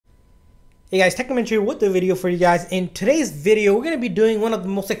Hey guys, Technomentary here with the video for you guys. In today's video, we're going to be doing one of the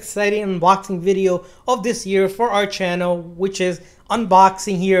most exciting unboxing video of this year for our channel, which is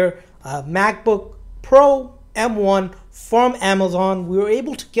unboxing here MacBook Pro M1 from Amazon. We were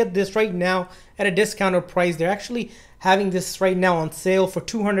able to get this right now at a discounted price. They're actually having this right now on sale for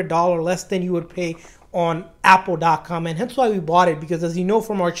 $200 less than you would pay on apple.com, and hence why we bought it, because as you know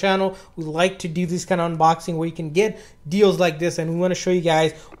from our channel, we like to do this kind of unboxing where you can get deals like this, and we want to show you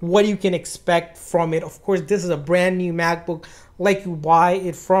guys what you can expect from it. Of course, this is a brand new MacBook. Like, you buy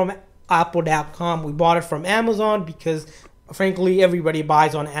it from apple.com. We bought it from Amazon because frankly everybody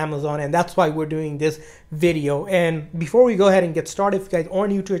buys on Amazon, and that's why we're doing this video. And before we go ahead and get started, if you guys are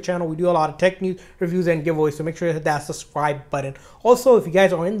new to our channel, we do a lot of tech news, reviews, and giveaways, so make sure you hit that subscribe button. Also, if you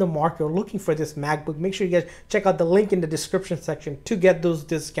guys are in the market or looking for this MacBook, make sure you guys check out the link in the description section to get those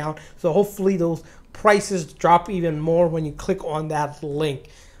discounts. So hopefully those prices drop even more when you click on that link.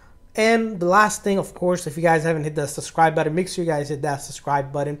 And the last thing, of course, if you guys haven't hit the subscribe button, make sure you guys hit that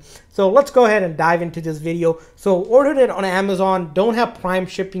subscribe button. So let's go ahead and dive into this video. So ordered it on Amazon, don't have Prime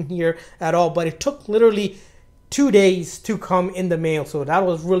shipping here at all, but it took literally 2 days to come in the mail. So that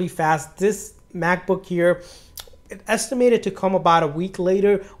was really fast. This MacBook here, it estimated to come about a week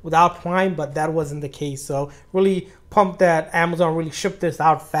later without Prime, but that wasn't the case. So really pumped that Amazon really shipped this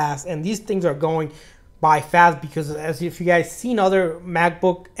out fast. And these things are going by fast, because as if you guys seen other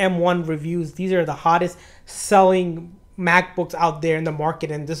MacBook M1 reviews, these are the hottest selling MacBooks out there in the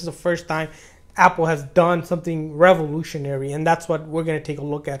market, and this is the first time Apple has done something revolutionary, and that's what we're going to take a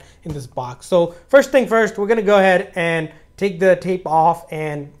look at in this box. So first thing first, we're going to go ahead and take the tape off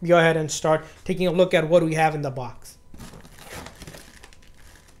and go ahead and start taking a look at what we have in the box.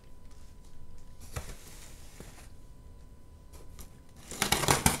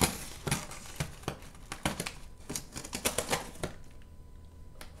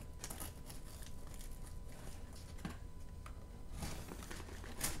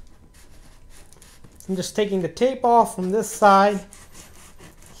 I'm just taking the tape off from this side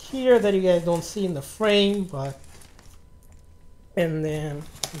here that you guys don't see in the frame, but and then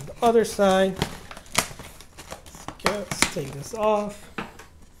from the other side, let's take this off.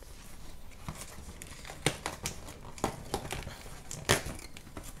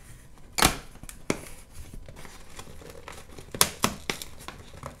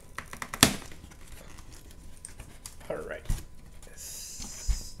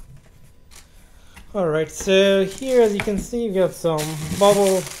 Alright, so here, as you can see, you got some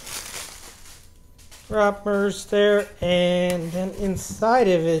bubble wrappers there, and then inside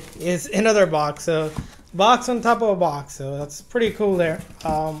of it is another box. So box on top of a box, so that's pretty cool there.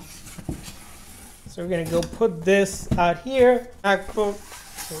 So we're gonna go put this out here, MacBook,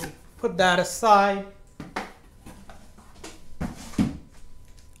 so put that aside.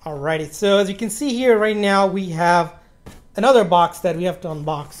 Alrighty, so as you can see here right now, we have another box that we have to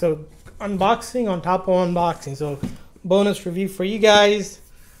unbox. So unboxing on top of unboxing. So bonus review for you guys.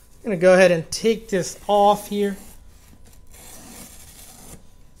 I'm gonna go ahead and take this off here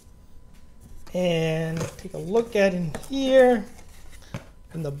and take a look at in here,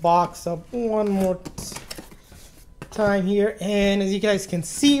 and the box up one more time here. And as you guys can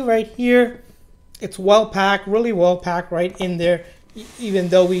see right here, it's well packed, really well packed right in there, even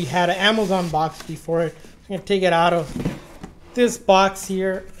though we had an Amazon box before it. I'm gonna take it out of this box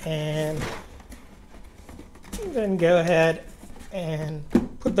here and then go ahead and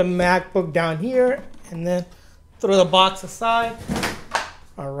put the MacBook down here and then throw the box aside.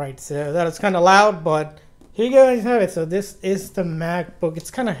 Alright, so that is kind of loud, but here you guys have it. So this is the MacBook.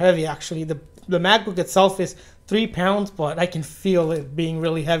 It's kind of heavy actually. The MacBook itself is 3 pounds, but I can feel it being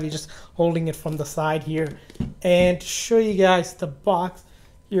really heavy just holding it from the side here. And to show you guys the box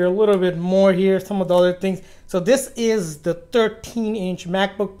here a little bit more here, some of the other things. So this is the 13-inch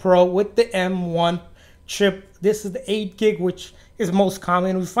MacBook Pro with the M1 chip. This is the 8 gig, which is most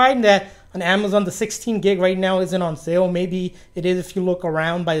common. We find that on Amazon, the 16 gig right now isn't on sale. Maybe it is if you look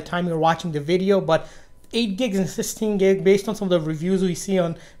around by the time you're watching the video, but 8 gigs and 16 gig, based on some of the reviews we see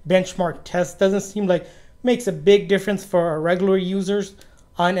on benchmark tests, doesn't seem like makes a big difference for our regular users.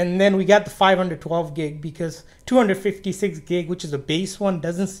 And then we got the 512 gig, because 256 gig, which is the base one,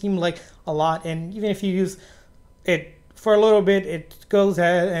 doesn't seem like a lot. And even if you use it for a little bit, it goes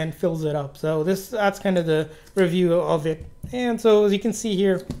ahead and fills it up. So that's kind of the review of it. And so as you can see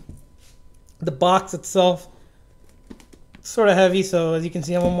here, the box itself is sort of heavy. So as you can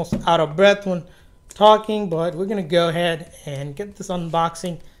see, I'm almost out of breath when talking, but we're going to go ahead and get this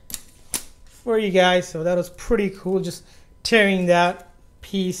unboxing for you guys. So that was pretty cool, just tearing that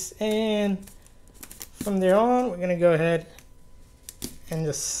piece, and from there on we're gonna go ahead and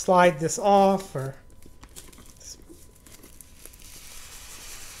just slide this off, or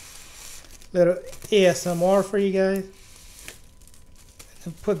little ASMR for you guys.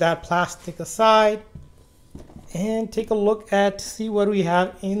 And put that plastic aside and take a look at, see what we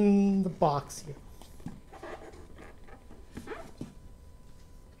have in the box here.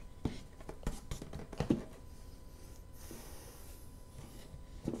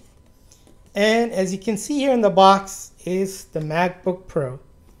 And as you can see here in the box is the MacBook Pro.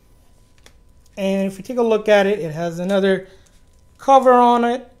 And if we take a look at it, it has another cover on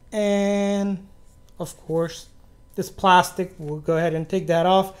it, and of course this plastic, we'll go ahead and take that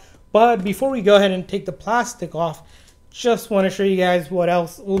off. But before we go ahead and take the plastic off, just want to show you guys what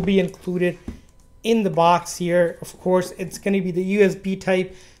else will be included in the box here. Of course, it's going to be the USB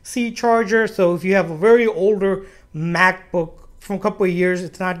Type-C charger. So if you have a very older MacBook from a couple of years,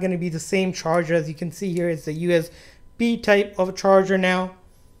 it's not going to be the same charger. As you can see here, it's a USB type of charger now.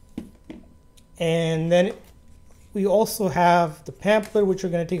 And then we also have the pamphlet, which we're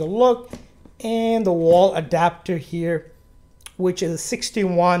going to take a look, and the wall adapter here, which is a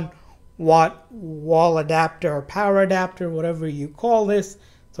 61-watt wall adapter or power adapter, whatever you call this.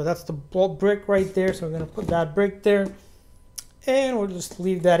 So that's the brick right there. So we're going to put that brick there, and we'll just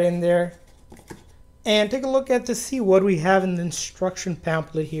leave that in there. And take a look at to see what we have in the instruction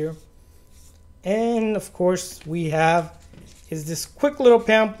pamphlet here. And of course we have is this quick little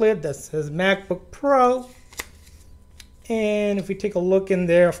pamphlet that says MacBook Pro. And if we take a look in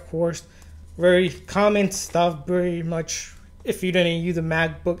there, of course, very common stuff, very much, if you didn't use a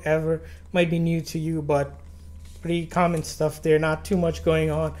MacBook ever, might be new to you, but pretty common stuff there, not too much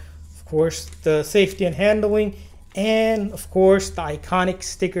going on. Of course, the safety and handling, and of course the iconic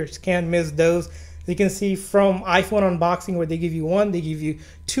stickers, can't miss those. You can see from iPhone unboxing where they give you one, they give you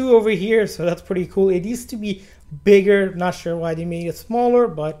two over here, so that's pretty cool. It used to be bigger, not sure why they made it smaller,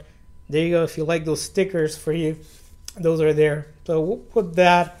 but there you go. If you like those stickers for you, those are there. So we'll put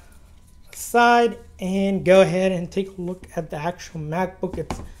that aside and go ahead and take a look at the actual MacBook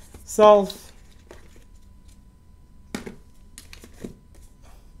itself. So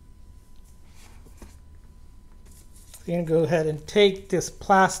you're gonna go ahead and take this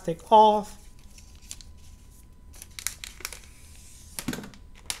plastic off.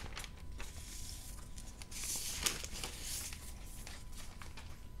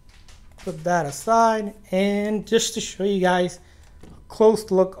 Put that aside, and just to show you guys a close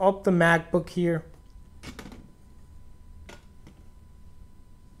look of the MacBook here.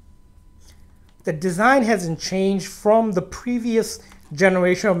 The design hasn't changed from the previous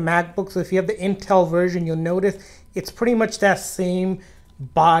generation of MacBooks. So if you have the Intel version, you'll notice it's pretty much that same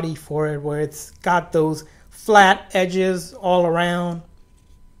body for it, where it's got those flat edges all around.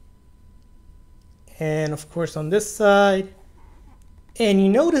 And of course on this side. And you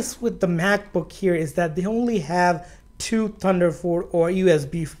notice with the MacBook here is that they only have two Thunderbolt or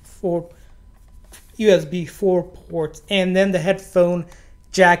USB 4 ports, and then the headphone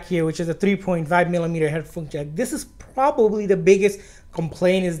jack here, which is a 3.5mm headphone jack. This is probably the biggest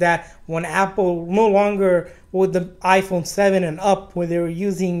complaint, is that when Apple no longer, with the iPhone 7 and up, where they were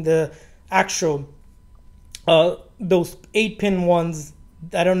using the actual those 8-pin ones,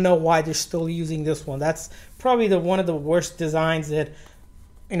 I don't know why they're still using this one. That's probably one of the worst designs that,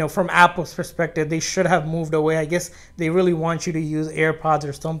 you know, from Apple's perspective, they should have moved away. I guess they really want you to use AirPods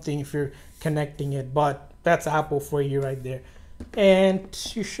or something if you're connecting it, but that's Apple for you right there. And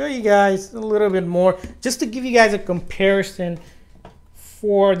to show you guys a little bit more, just to give you guys a comparison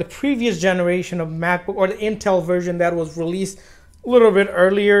for the previous generation of MacBook, or the Intel version that was released a little bit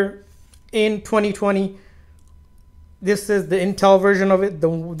earlier in 2020. This is the Intel version of it, the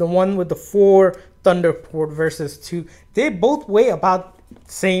one with the 4 Thunderbolt versus 2. They both weigh about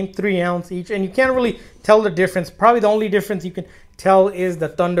the same, 3 ounce each, and you can't really tell the difference. Probably the only difference you can tell is the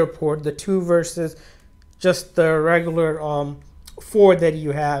Thunderbolt, the 2 versus just the regular 4 that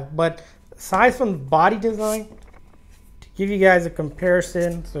you have. But aside from the body design, to give you guys a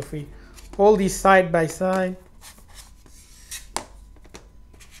comparison, so if we hold these side by side,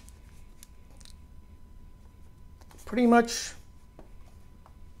 pretty much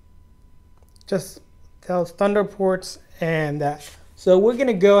just tells Thunderbolts and that. So we're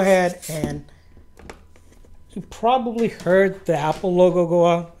gonna go ahead, and you probably heard the Apple logo go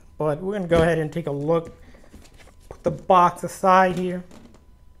up, but we're gonna go ahead and take a look. Put the box aside here.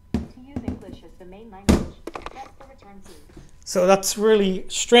 To use English as the main language, press the return key. So that's really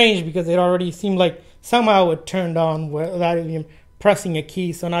strange because it already seemed like somehow it turned on without even pressing a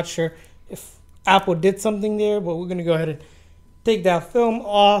key. So not sure if Apple did something there, but we're gonna go ahead and take that film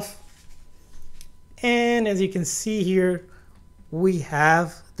off. And as you can see here, we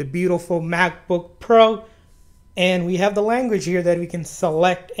have the beautiful MacBook Pro, and we have the language here that we can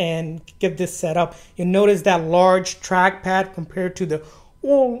select and get this set up. You'll notice that large trackpad compared to the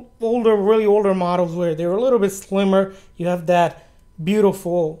really older models where they're a little bit slimmer. You have that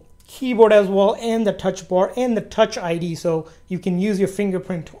beautiful keyboard as well, and the touch bar and the touch ID, so you can use your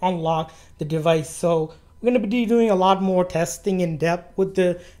fingerprint to unlock the device. So we're going to be doing a lot more testing in depth with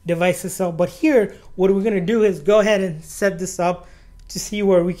the device itself, but here what we're going to do is go ahead and set this up to see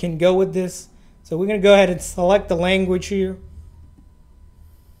where we can go with this. So we're going to go ahead and select the language here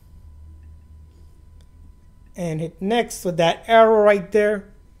and hit next with that arrow right there.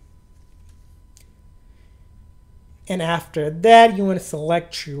 And after that, you want to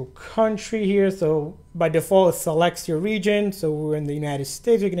select your country here. So by default, it selects your region. So we're in the United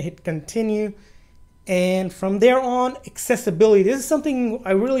States. We're going to hit continue. And from there on, accessibility. This is something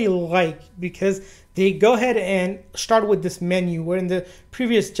I really like because they go ahead and start with this menu where in the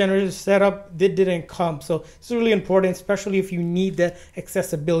previous generation setup, they didn't come. So it's really important, especially if you need the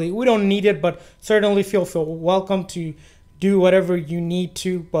accessibility. We don't need it, but certainly feel welcome to do whatever you need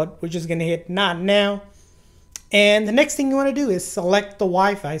to. But we're just going to hit not now. And the next thing you want to do is select the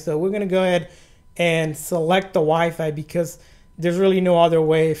Wi-Fi. So we're going to go ahead and select the Wi-Fi because there's really no other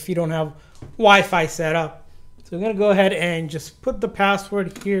way if you don't have Wi-Fi set up. So we're going to go ahead and just put the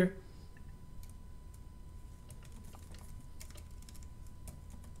password here.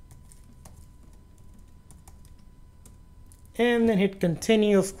 And then hit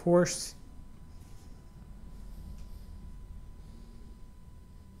continue, of course.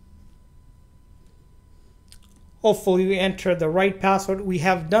 Hopefully we enter the right password. We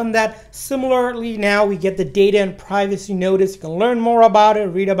have done that. Similarly, now we get the data and privacy notice. You can learn more about it,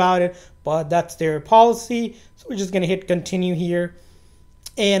 read about it, but that's their policy. So we're just going to hit continue here.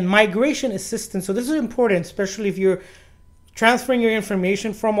 And migration assistance. So this is important, especially if you're transferring your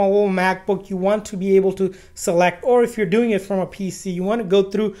information from a old MacBook. You want to be able to select, or if you're doing it from a PC, you want to go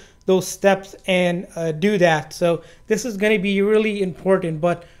through those steps and do that. So this is going to be really important,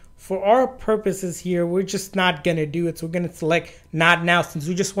 but for our purposes here, we're just not going to do it. So we're going to select not now since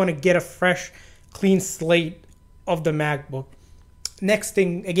we just want to get a fresh, clean slate of the MacBook. Next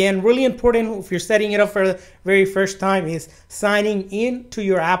thing, again, really important if you're setting it up for the very first time is signing in to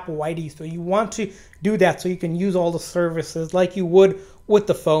your Apple ID. So you want to do that so you can use all the services like you would with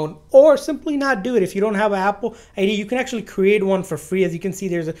the phone, or simply not do it. If you don't have an Apple ID, you can actually create one for free. As you can see,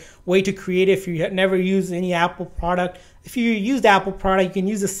 there's a way to create it if you never use any Apple product. If you use the Apple product, you can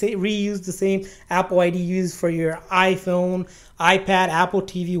use reuse the same Apple ID used for your iPhone, iPad, Apple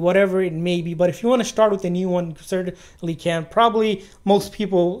TV, whatever it may be. But if you want to start with a new one, you certainly can. Probably most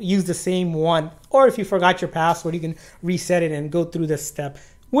people use the same one. Or if you forgot your password, you can reset it and go through this step.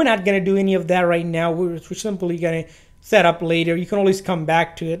 We're not going to do any of that right now. We're simply going to set up later. You can always come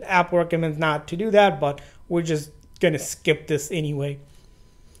back to it. Apple recommends not to do that, but we're just going to skip this anyway.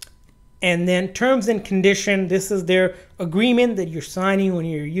 And then terms and condition, this is their agreement that you're signing when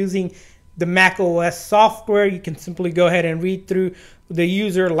you're using the Mac OS software. You can simply go ahead and read through the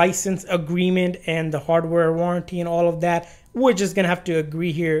user license agreement and the hardware warranty and all of that. We're just going to have to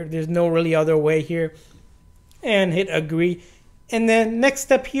agree here. There's no really other way here. And hit agree. And then next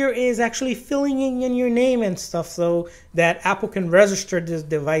step here is actually filling in your name and stuff so that Apple can register this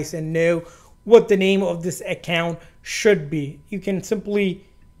device and know what the name of this account should be. You can simply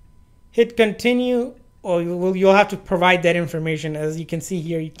hit continue, or you'll have to provide that information. As you can see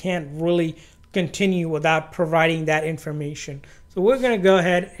here, you can't really continue without providing that information. So we're going to go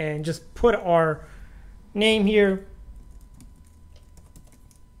ahead and just put our name here.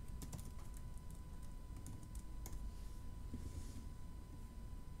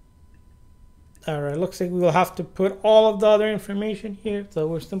 All right, looks like we will have to put all of the other information here. So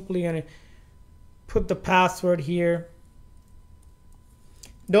we're simply going to put the password here.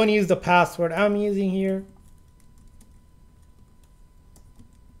 Don't use the password I'm using here.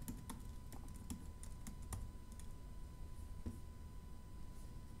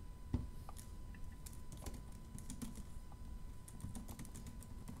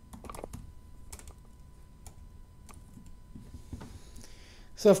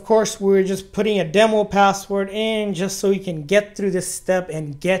 So of course, we're just putting a demo password in just so you can get through this step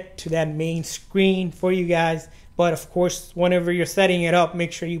and get to that main screen for you guys. But of course, whenever you're setting it up,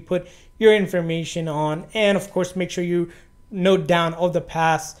 make sure you put your information on. And of course, make sure you note down all the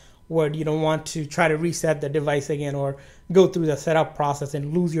password. You don't want to try to reset the device again or go through the setup process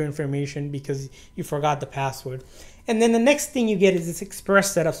and lose your information because you forgot the password. And then the next thing you get is this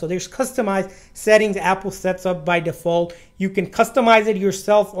express setup. So there's customized settings Apple sets up by default. You can customize it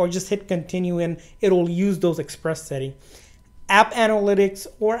yourself or just hit continue and it'll use those express settings. app analytics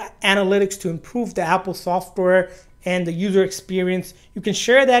or analytics to improve the Apple software and the user experience. You can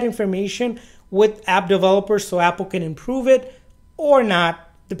share that information with app developers so Apple can improve it or not,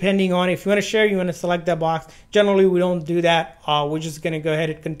 depending on if you want to share, you want to select that box. Generally, we don't do that. We're just going to go ahead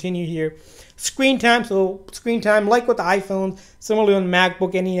and continue here. Screen time. So screen time, like with the iPhones, similarly on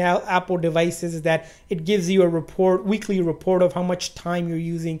MacBook, any Apple devices, is that it gives you a report, weekly report of how much time you're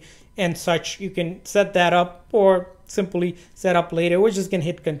using and such. You can set that up or simply set up later. We're just going to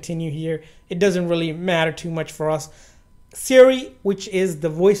hit continue here. It doesn't really matter too much for us. Siri, which is the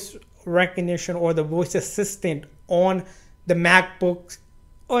voice recognition or the voice assistant on the MacBooks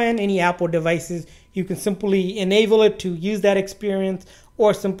and any Apple devices, you can simply enable it to use that experience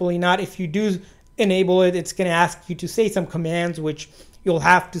or simply not. If you do enable it, it's going to ask you to say some commands, which you'll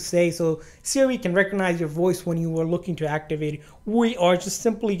have to say. So Siri can recognize your voice when you are looking to activate it. We are just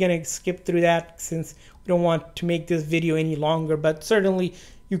simply going to skip through that since we don't want to make this video any longer, but certainly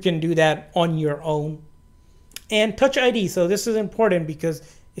you can do that on your own. And Touch ID. So this is important because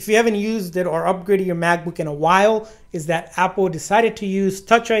if you haven't used it or upgraded your MacBook in a while, is that Apple decided to use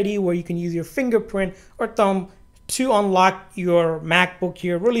Touch ID, where you can use your fingerprint or thumb to unlock your MacBook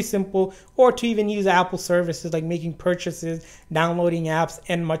here. Really simple. Or to even use Apple services like making purchases, downloading apps,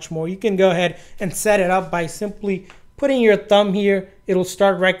 and much more. You can go ahead and set it up by simply putting your thumb here. It'll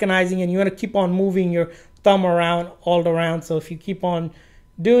start recognizing, and you want to keep on moving your thumb around, all around. So if you keep on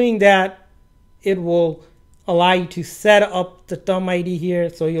doing that, it will allow you to set up the thumb ID here.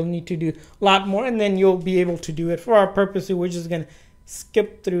 So you'll need to do a lot more, and then you'll be able to do it. For our purposes, we're just going to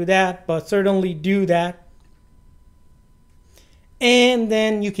skip through that, but certainly do that. And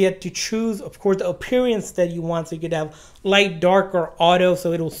then you get to choose, of course, the appearance that you want. So you could have light, dark, or auto,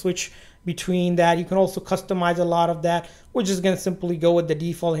 so it'll switch between that. You can also customize a lot of that. We're just going to simply go with the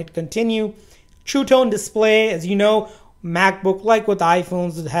default, hit continue. True tone display, as you know, MacBook, like with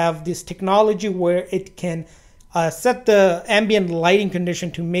iPhones, have this technology where it can set the ambient lighting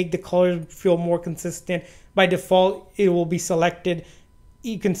condition to make the colors feel more consistent. By default, it will be selected.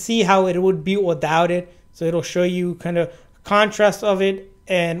 You can see how it would be without it. So it'll show you kind of contrast of it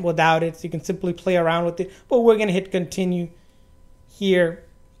and without it. So you can simply play around with it. But we're going to hit continue here.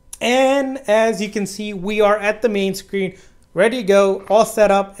 And as you can see, we are at the main screen, ready to go, all set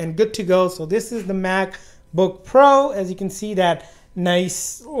up and good to go. So this is the MacBook Pro. As you can see, that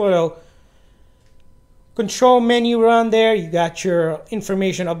nice little control menu around there. You got your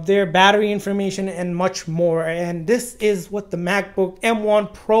information up there, battery information, and much more. And this is what the MacBook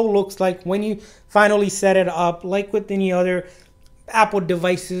M1 Pro looks like when you finally set it up, like with any other Apple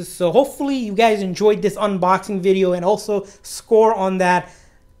devices. So hopefully you guys enjoyed this unboxing video and also score on that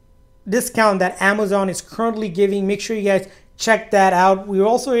discount that Amazon is currently giving. Make sure you guys check that out. We were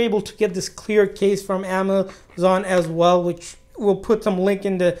also able to get this clear case from Amazon as well, which we'll put some link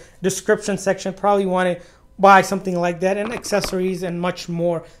in the description section. Probably want to buy something like that, and accessories and much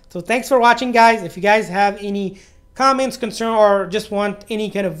more. So thanks for watching, guys. If you guys have any comments, concern, or just want any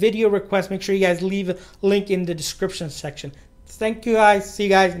kind of video request, make sure you guys leave a link in the description section. Thank you, guys. See you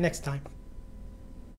guys next time.